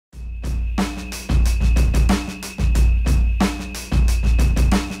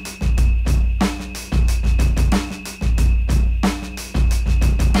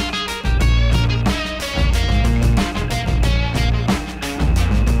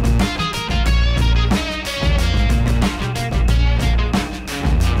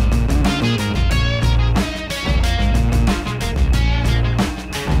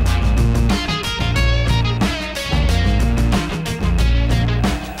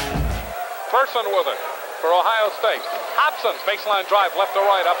Burson with it for Ohio State. Hopson, baseline drive, left to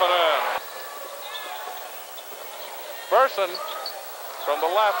right, up and in. Burson from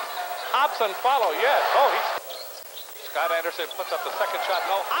the left. Hopson follow, yes. Oh, Scott Anderson puts up the second shot.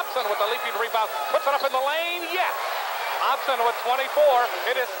 No, Hopson with the leaping rebound. Puts it up in the lane, yes. Hopson with 24.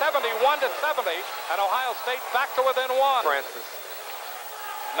 It is 71-70, and Ohio State back to within one. Francis.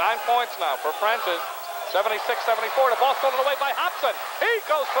 9 points now for Francis. 76-74. The ball stolen away by Hopson. He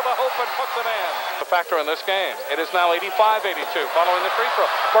goes to the hoop and puts it in. The factor in this game. It is now 85-82 following the free throw.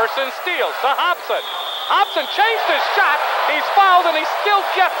 Burson steals to Hopson. Hopson changed his shot. He's fouled and he still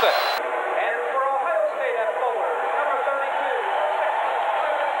gets it. And for Ohio State at forward, number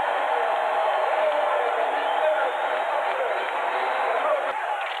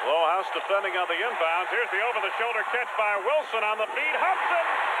 32. Lowhouse defending on the inbounds. Here's the over-the-shoulder catch by Wilson on the feed.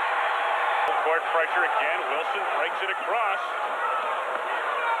 Hopson. Court pressure again. Wilson breaks it across.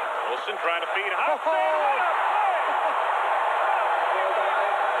 Wilson trying to feed Hopson.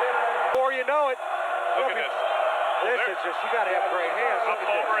 Before you know it. Look at this. This is just, you got to have great hands. Up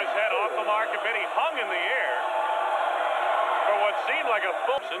over his head, off the mark a bit. He hung in the air for what seemed like a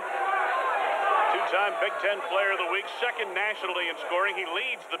Hopson. Two-time Big Ten Player of the Week, second nationally in scoring. He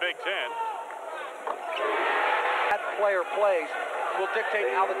leads the Big Ten. That player plays will dictate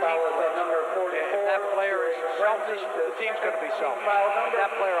how the team plays. If that player is selfish, the team's going to be selfish. If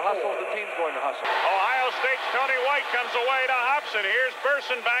that player hustles, the team's going to hustle. Ohio State's Tony White comes away to Hopson. Here's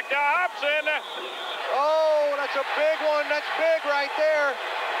Burson back to Hopson. Oh, that's a big one. That's big right there.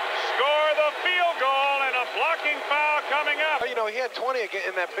 Score the field goal and a blocking foul coming up. You know, he had 20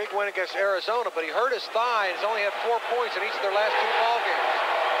 in that big win against Arizona, but he hurt his thigh and has only had 4 points in each of their last 2 ball games.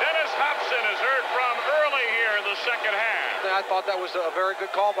 Dennis Hopson is heard from early here in the second half. I thought that was a very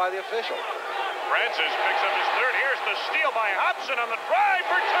good call by the official. Francis picks up his third. Here's the steal by Hopson on the drive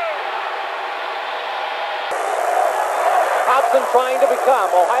for 2. Hopson trying to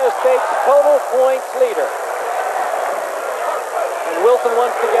become Ohio State's total points leader. And Wilson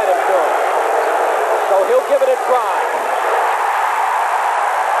wants to get him to him. So he'll give it a try.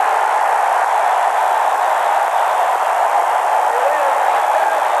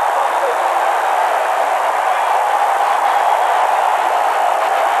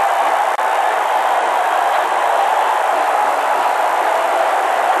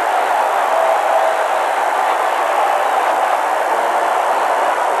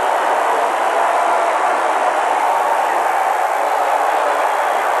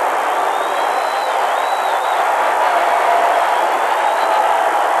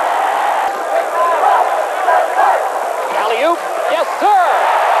 Yes, sir!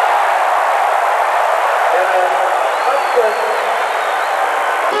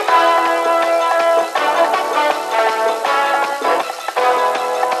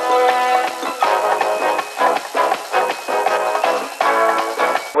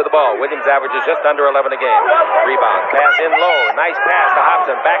 With the ball, Williams averages just under 11 a game. Rebound, pass in low, nice pass to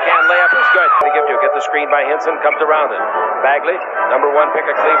Hopson. Backhand layup is good. They give to gets the screen by Hinson, comes around it. Bagley, number 1 pick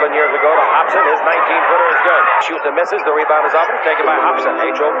of Cleveland years ago to Hopson. His 19-footer is good. Shoots and misses. The rebound is off. It's taken by Hopson.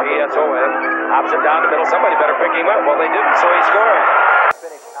 H-O-P-S-O-N. Hopson down the middle. Somebody better pick him up. Well, they didn't, so he scored.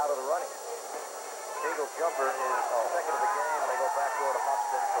 Finish out of the running. Eagles jumper is second of the game, and they go back door to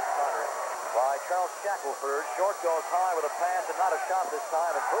Hopson from Carne by Charles Shackelford. Short goes high with a pass and not a shot this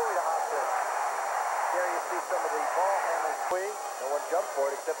time, and Bowie to Hopson. Here you see some of the ball handling swing. No one jumped for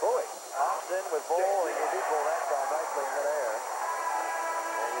it except Bowie. Hopson with ball, he did pull that down nicely in midair.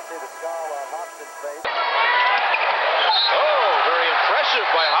 And you see the scowl on Hopson's face. Oh, very impressive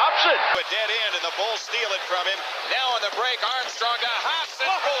by Hopson. A dead end, and the Bulls steal it from him. Now on the break, Armstrong to Hopson.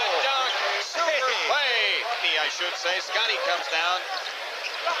 Oh. Dunk. Super play. I should say. Scotty comes down.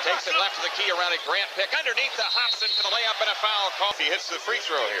 Takes it left to the key around it. Grant pick underneath to Hopson for the layup and a foul call. He hits the free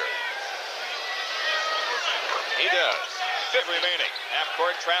throw here. He does. 5 remaining.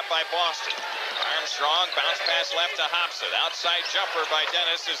 Half-court trap by Boston. Armstrong, bounce pass left to Hopson. Outside jumper by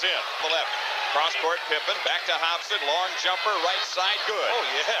Dennis is in. The left. Cross-court Pippen, back to Hopson. Long jumper, right side, good. Oh,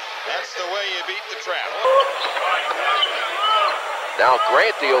 yeah. That's the way you beat the trap. Now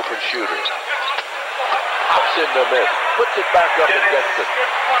Grant, the open shooter. Hopson to miss. Puts it back up and gets it.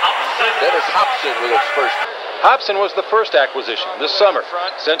 Dennis Hopson with his first. Hopson was the first acquisition this summer,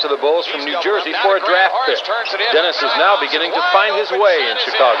 sent to the Bulls from New Jersey for a draft pick. Dennis is now beginning to find his way in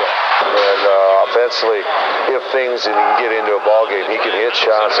Chicago. And offensively, if things and he can get into a ball game, he can hit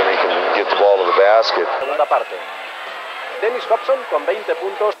shots and he can get the ball to the basket. Segunda parte. Dennis Hopson con 20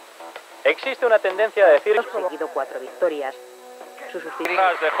 puntos. Existe una tendencia a decir... Conseguido 4 victorias. Su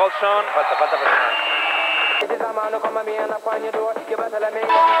sustituto de Hopson. Falta personal.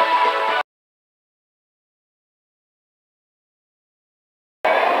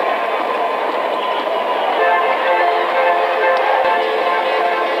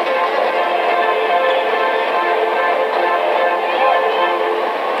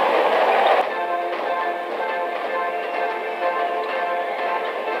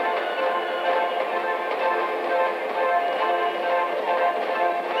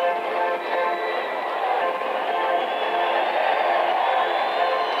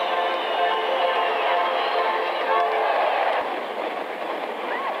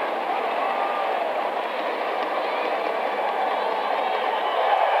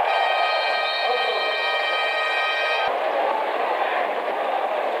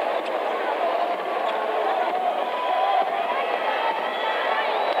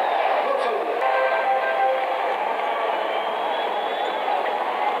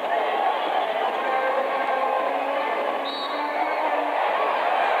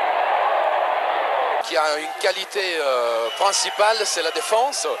 qui a une qualité principale, c'est la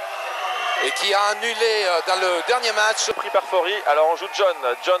défense, et qui a annulé dans le dernier match. Pris par Fori, alors on joue John.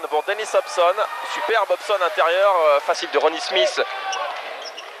 John pour Dennis Hopson, superbe Hopson intérieur, facile de Ronnie Smith.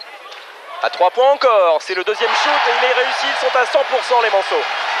 À 3 points encore, c'est le deuxième shoot et il est réussi, ils sont à 100% les Manceaux.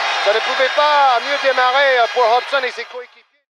 Ça ne pouvait pas mieux démarrer pour Hopson et ses coéquipiers.